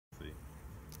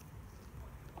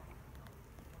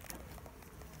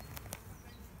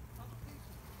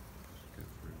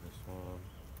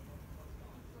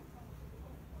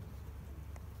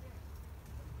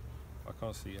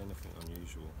can't see anything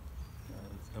unusual.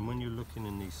 And when you're looking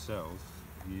in these cells,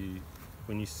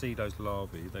 when you see those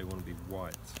larvae, they want to be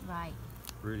white. Right.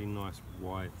 Really nice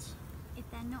white. If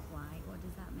they're not white, what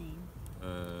does that mean?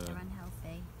 They're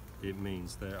unhealthy? It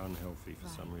means they're unhealthy for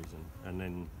some reason. And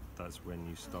then that's when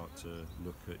you start to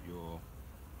look at your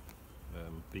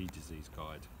bee disease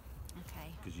guide.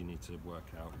 Okay. Because you need to work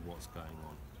out what's going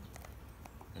on.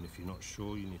 And if you're not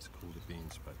sure, you need to call the bee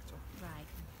inspector. Right.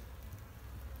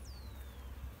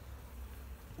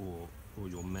 Or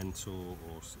your mentor,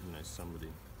 or somebody.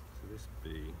 So this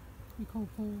bee, You call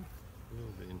Paul. a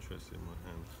little bit interested in my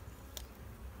hand.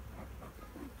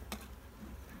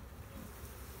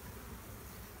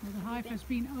 Well, the hive has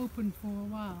been open for a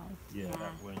while. Yeah, Yeah.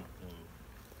 that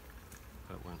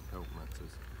won't help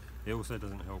matters. It also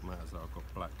doesn't help matters that I've got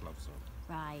black gloves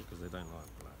on, Right. because they don't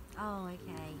like black. Oh,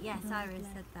 okay. Yes, Iris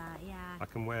said that. Yeah. I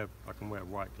can wear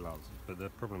white gloves, but the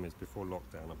problem is before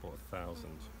lockdown I bought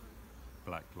 1,000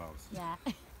 black gloves. Yeah.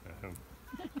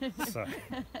 So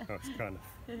I was kind of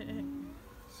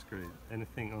screwed.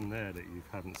 Anything on there that you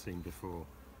haven't seen before?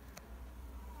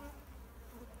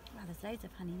 Well, there's loads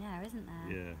of honey there, isn't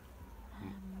there?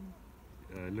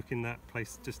 Yeah. Look in that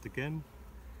place just again.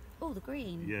 Oh, the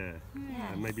green. Yeah.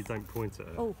 Yes. And maybe don't point at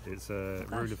her. Oh. It's a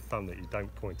rule of thumb that you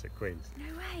don't point at queens. No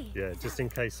way. Yeah, just in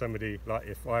case somebody, like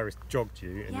if Iris jogged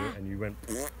you and, Yeah. you went,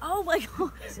 Oh my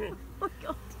god. Oh my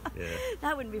god. yeah.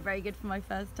 That wouldn't be very good for my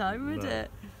first time, would No. it?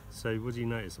 So what do you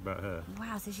notice about her?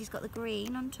 Wow, so she's got the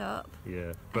green on top.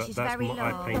 Yeah, but she's that's very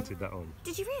I long. painted that on.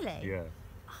 Did you really? Yeah.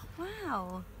 Oh,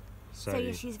 wow. So, So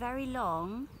yeah, she's very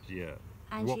long. yeah.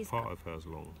 And What she's part got- of her's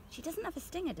long? She doesn't have a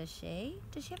stinger, does she?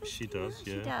 Does she have a She stinger? does,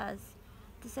 She yeah. does.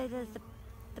 So there's the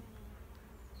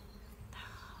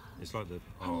It's like the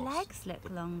her arse. legs look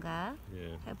longer.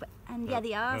 Yeah. And Her- yeah,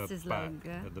 the arse her is back,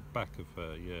 longer. At the back of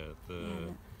her, yeah.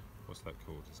 the- What's that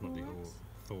called? It's not Thorax?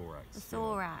 the thorax. The yeah.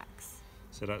 thorax.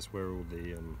 So that's where all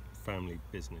the family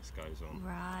business goes on.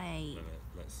 Right.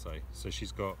 Let's say. So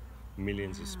she's got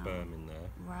millions of Wow. sperm in there,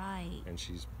 Right. and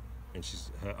she's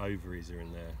her ovaries are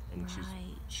in there, and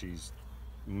Right. she's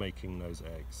making those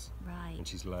eggs, Right. and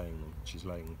she's laying them. She's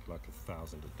laying like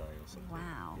 1,000 a day or something.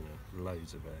 Wow. You know,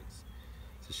 loads of eggs.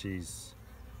 So she's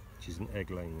an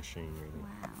egg laying machine really,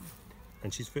 Wow.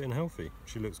 and she's fit and healthy.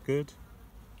 She looks good.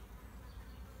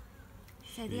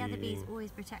 So the other bee's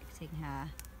always protecting her,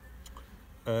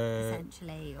 Uh,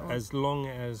 essentially. Or as long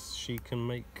as she can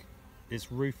make,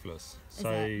 it's ruthless.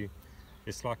 So it?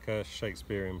 it's like a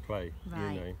Shakespearean play.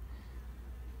 Right. You know,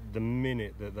 the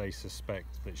minute that they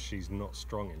suspect that she's not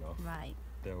strong enough, right.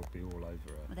 they'll be all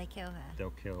over her. Will they kill her? They'll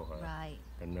kill her, Right.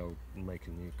 and they'll make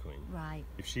a new queen. Right.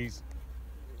 If she's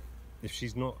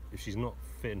not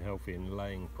fit and healthy and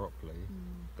laying properly,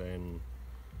 then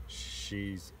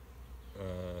she's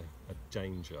a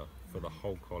danger for the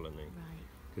whole colony. Right.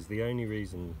 Because the only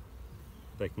reason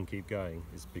they can keep going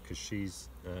is because she's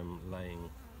laying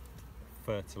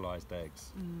fertilized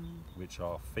eggs, which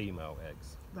are female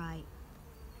eggs. Right.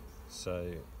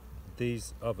 So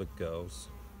these other girls,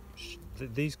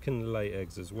 these can lay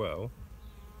eggs as well,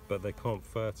 but they can't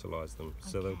fertilize them,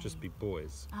 so they'll just be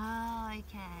boys. Oh,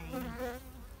 okay.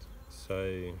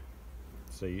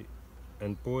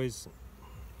 And boys,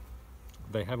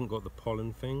 they haven't got the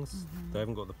pollen things. They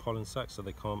haven't got the pollen sacs, so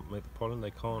they can't make the pollen.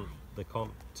 They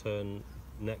can't turn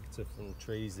nectar from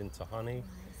trees into honey. Right.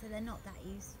 So they're not that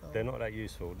useful. They're not that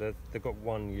useful. They've got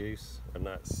one use, and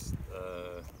that's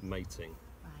mating.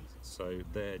 Right. So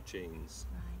their genes,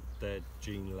 Right. their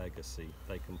gene legacy,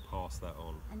 they can pass that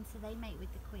on. And so they mate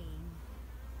with the queen.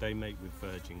 They mate with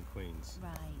virgin queens.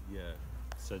 Right. Yeah.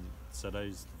 So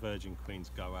those virgin queens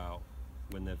go out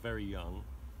when they're very young,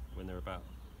 when they're about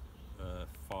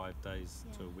 5 days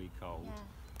to a week old. Yeah.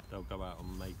 They'll go out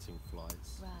on mating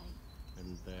flights, Right.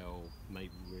 and they'll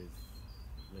mate with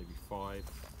maybe five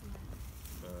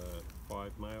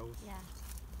males, Yeah.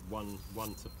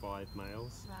 one to 5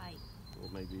 males, Right. or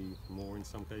maybe more in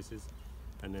some cases,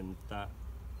 and then that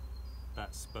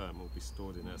sperm will be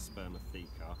stored in her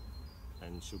spermatheca,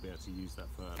 and she'll be able to use that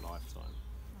for her lifetime.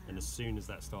 And as soon as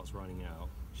that starts running out,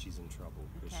 she's in trouble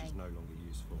because Okay. she's no longer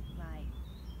useful. Right.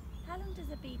 How long does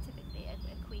a queen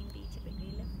bee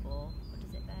typically live for? Or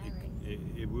does it vary?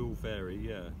 It will vary,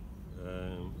 yeah.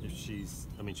 If she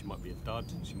might be a dud,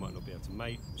 she might not be able to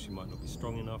mate, she might not be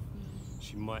strong enough,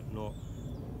 she might not.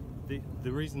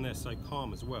 The reason they're so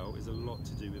calm as well is a lot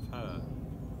to do with her,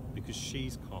 because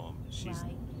she's calm,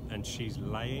 Right. and she's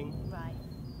laying. Right.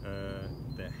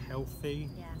 They're healthy.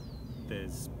 Yeah.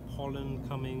 There's pollen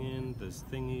coming in. There's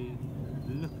thingy.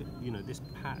 Look at this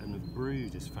pattern of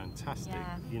brood is fantastic.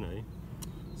 Yeah.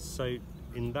 So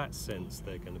in that sense,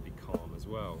 they're going to be calm as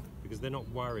well, because they're not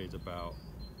worried about,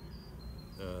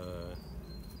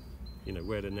 you know,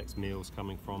 where the next meal's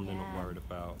coming from. They're not worried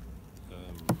about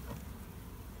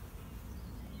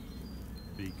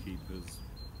beekeepers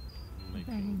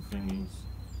making thingies,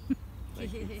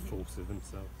 making fools of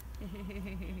themselves.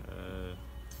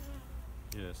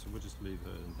 Yeah, so we'll just leave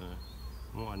her in there.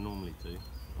 And what I normally do,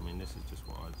 I mean, this is just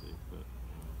what I do, but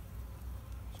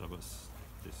so I've got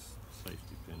this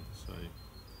safety pin. So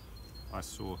I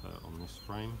saw her on this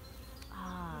frame.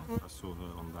 Ah. I saw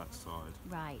her on that side.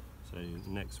 Right. So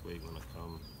next week when I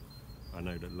come, I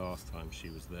know that last time she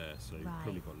was there, so you've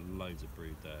probably got loads of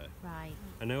brood there. Right.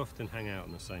 And they often hang out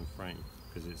in the same frame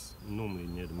because it's normally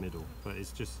near the middle, but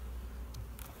it's just,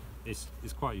 it's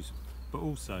quite useful. But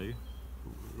also,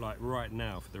 like right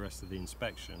now for the rest of the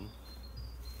inspection,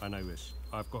 I know where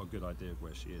I've got a good idea of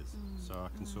where she is, so I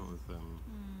can sort of.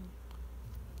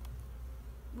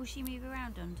 Will she move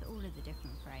around onto all of the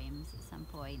different frames at some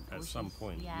point? At some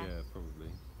point, yeah,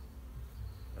 probably.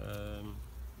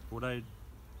 Although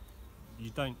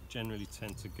you don't generally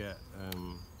tend to get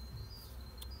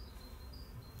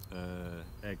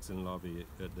eggs and larvae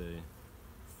at the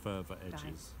further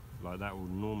edges. Like that will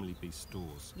normally be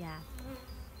stores. Yeah.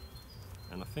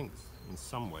 And I think in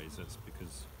some ways that's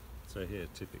because, so here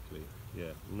typically,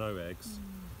 yeah, no eggs.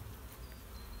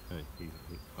 Oh,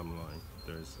 I'm lying.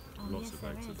 There's lots of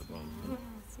eggs at the bottom. Yeah, I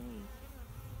see.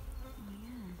 Oh,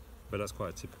 yeah. But that's quite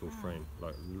a typical frame,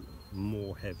 like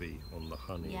more heavy on the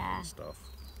honey and stuff.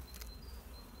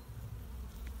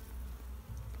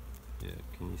 Yeah,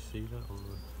 can you see that on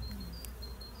the?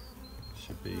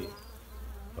 Should be.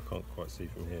 I can't quite see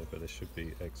from here, but there should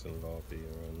be eggs and larvae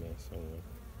around there somewhere.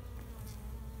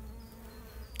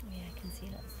 Oh, yeah, I can see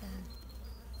lots there.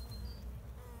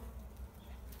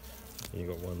 You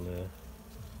got one there.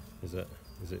 Is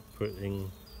it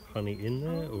putting honey in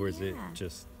there, or is it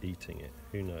just eating it?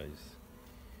 Who knows?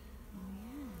 Oh,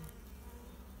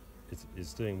 yeah.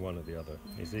 It's doing one or the other.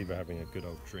 Yeah. It's either having a good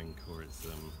old drink, or it's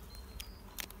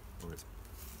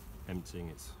emptying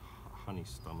its honey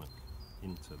stomach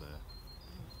into there.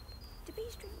 Do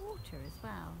bees drink water as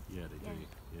well? Yeah, they do.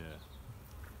 Yeah.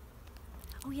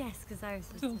 Oh yes, because I was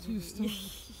Told you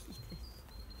supposed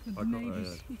to.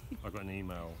 I got an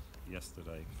email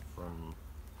yesterday from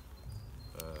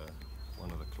one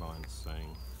of the clients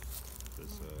saying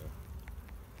there's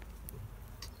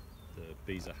the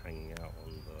bees are hanging out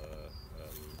on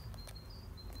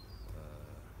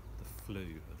the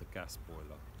flue of the gas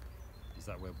boiler. Is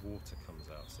that where water comes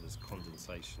out? So there's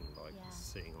condensation, like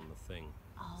sitting on the thing.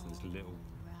 So there's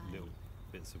little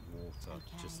bits of water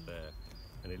just there,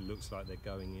 and it looks like they're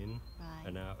going in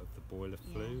and out of the boiler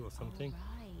flue or something.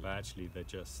 But actually, they're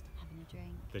just having a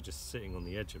drink. They're just sitting on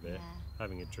the edge of it,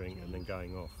 having a drink, and then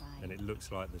going off. And it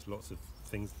looks like there's lots of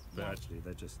things, but actually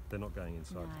they're not going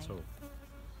inside at all.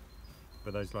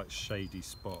 But those like shady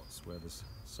spots where there's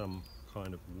some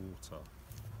kind of water,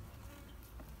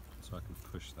 so I can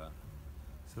push that.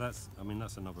 So that's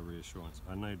another reassurance.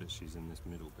 I know that she's in this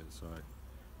middle bit, so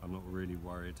I'm not really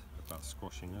worried about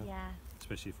squashing her. Yeah.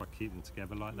 Especially if I keep them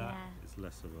together like that, it's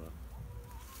less of a.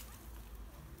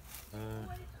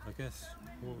 I guess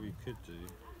what we could do,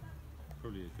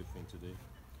 probably a good thing to do.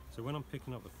 So when I'm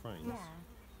picking up the frames,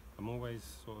 I'm always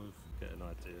sort of get an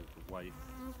idea of the weight,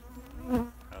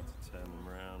 how to turn them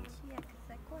around. Yeah, because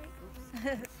they're quite.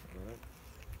 Right.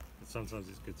 But sometimes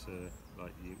it's good to,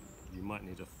 like, you might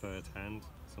need a third hand.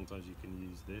 Sometimes you can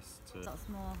use this to. Lots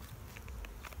more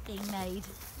being made.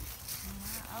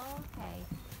 Yeah. Oh, okay.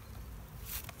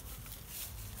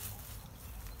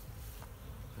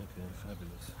 Okay,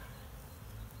 fabulous.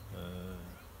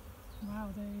 Wow,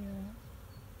 they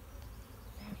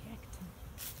very active.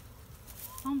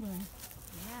 Aren't they?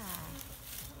 Yeah.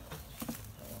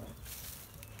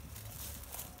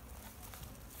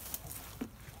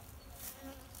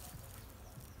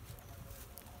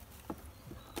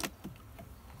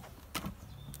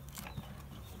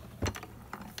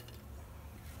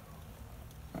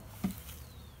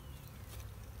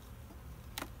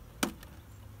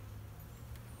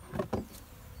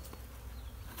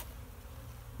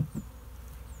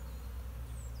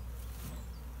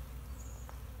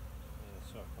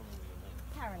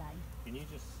 Caroline. Can you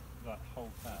just like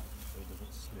hold that so it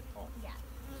doesn't slip off? Yeah.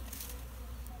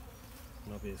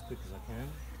 And I'll be as quick as I can.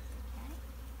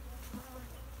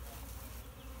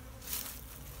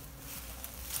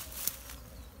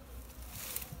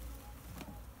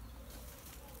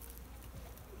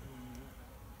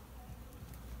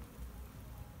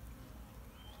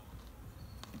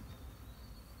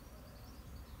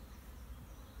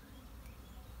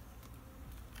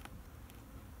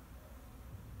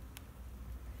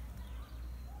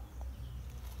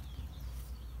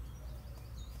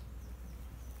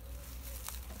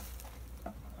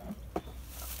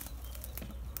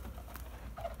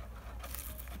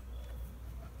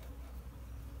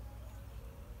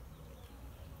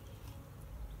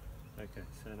 Okay,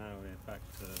 so now we're back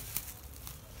to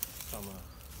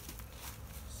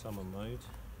summer mode.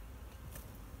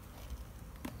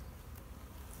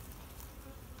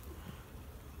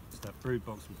 So that brood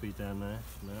box will be down there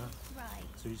now. Right.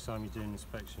 So each time you do an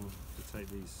inspection, you take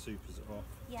these supers off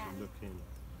Yeah. to look in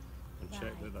and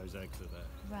check that those eggs are there.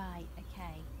 Right,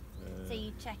 okay. So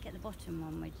you check at the bottom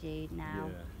one, would you, now?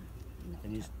 Yeah. Not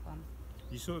And the you, top one.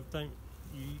 you sort of don't,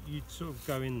 you sort of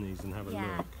go in these and have a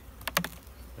Yeah. look.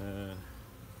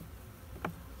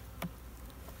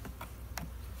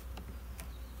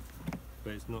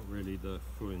 But it's not really the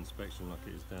full inspection like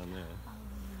it is down there, Oh,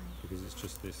 right. because it's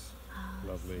just this Oh,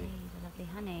 lovely I see, the lovely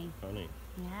honey. honey.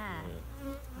 Yeah.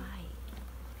 Right.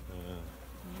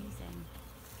 Amazing.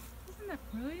 Isn't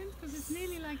that brilliant? Because it's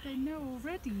nearly like they know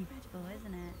already. Incredible,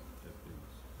 isn't it?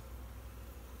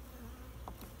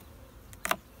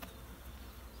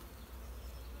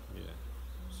 Yeah.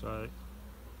 So,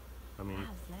 I mean,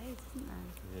 There's loads, isn't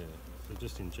there? yeah. So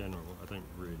just in general, I don't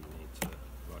really need to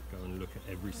like go and look at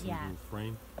every single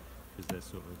frame, because they're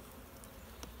sort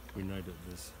of, we know that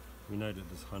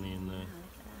there's honey in there. Wow,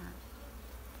 look at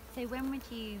that. So when would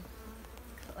you,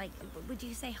 like, would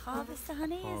you say harvest the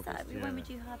honey? Is that Harvest, when yeah. would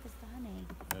you harvest the honey?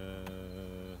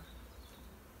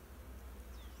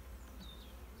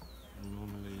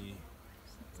 Normally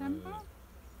September?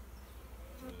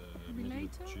 Maybe middle of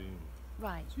later? June.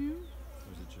 Right. June?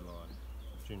 Or is it July?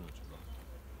 June or July?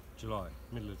 July,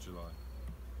 middle of July.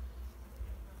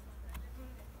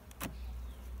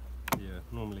 Yeah,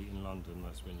 normally in London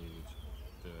that's when you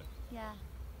would do it. Yeah.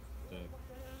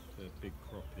 The big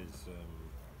crop is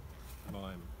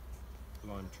lime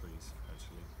trees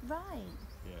actually. Right.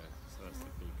 Yeah, so that's the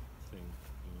big thing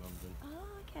in London. Oh,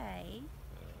 okay.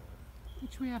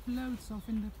 Which we have loads of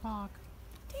in the park.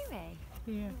 Do we?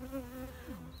 There. Oh, I'll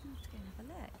have to go and have a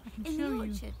look. I can In show the you.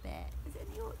 orchard bit? Is it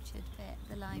in the orchard bit,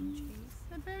 the lime trees?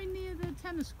 They're very near the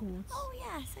tennis courts. Oh,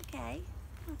 yes, okay.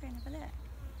 I'll go and have a look.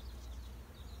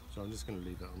 So I'm just going to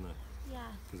leave that on there, Yeah.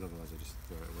 because otherwise I just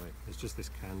throw it away. It's just this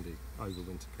candy,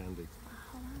 overwinter candy.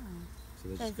 Oh, wow. So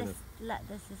they're So just going to,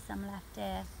 this is some left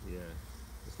here. yeah,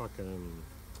 it's like a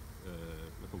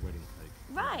wedding cake.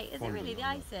 Right, is it Fondant really the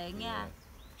on it. icing? Yeah.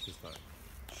 It's just like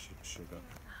sugar.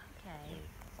 Okay.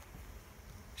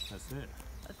 That's it.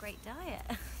 A great diet.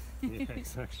 Yeah,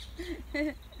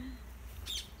 exactly.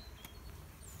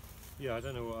 Yeah, I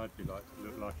don't know what I'd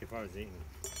look like if I was eating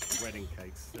wedding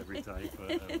cakes every day,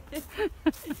 but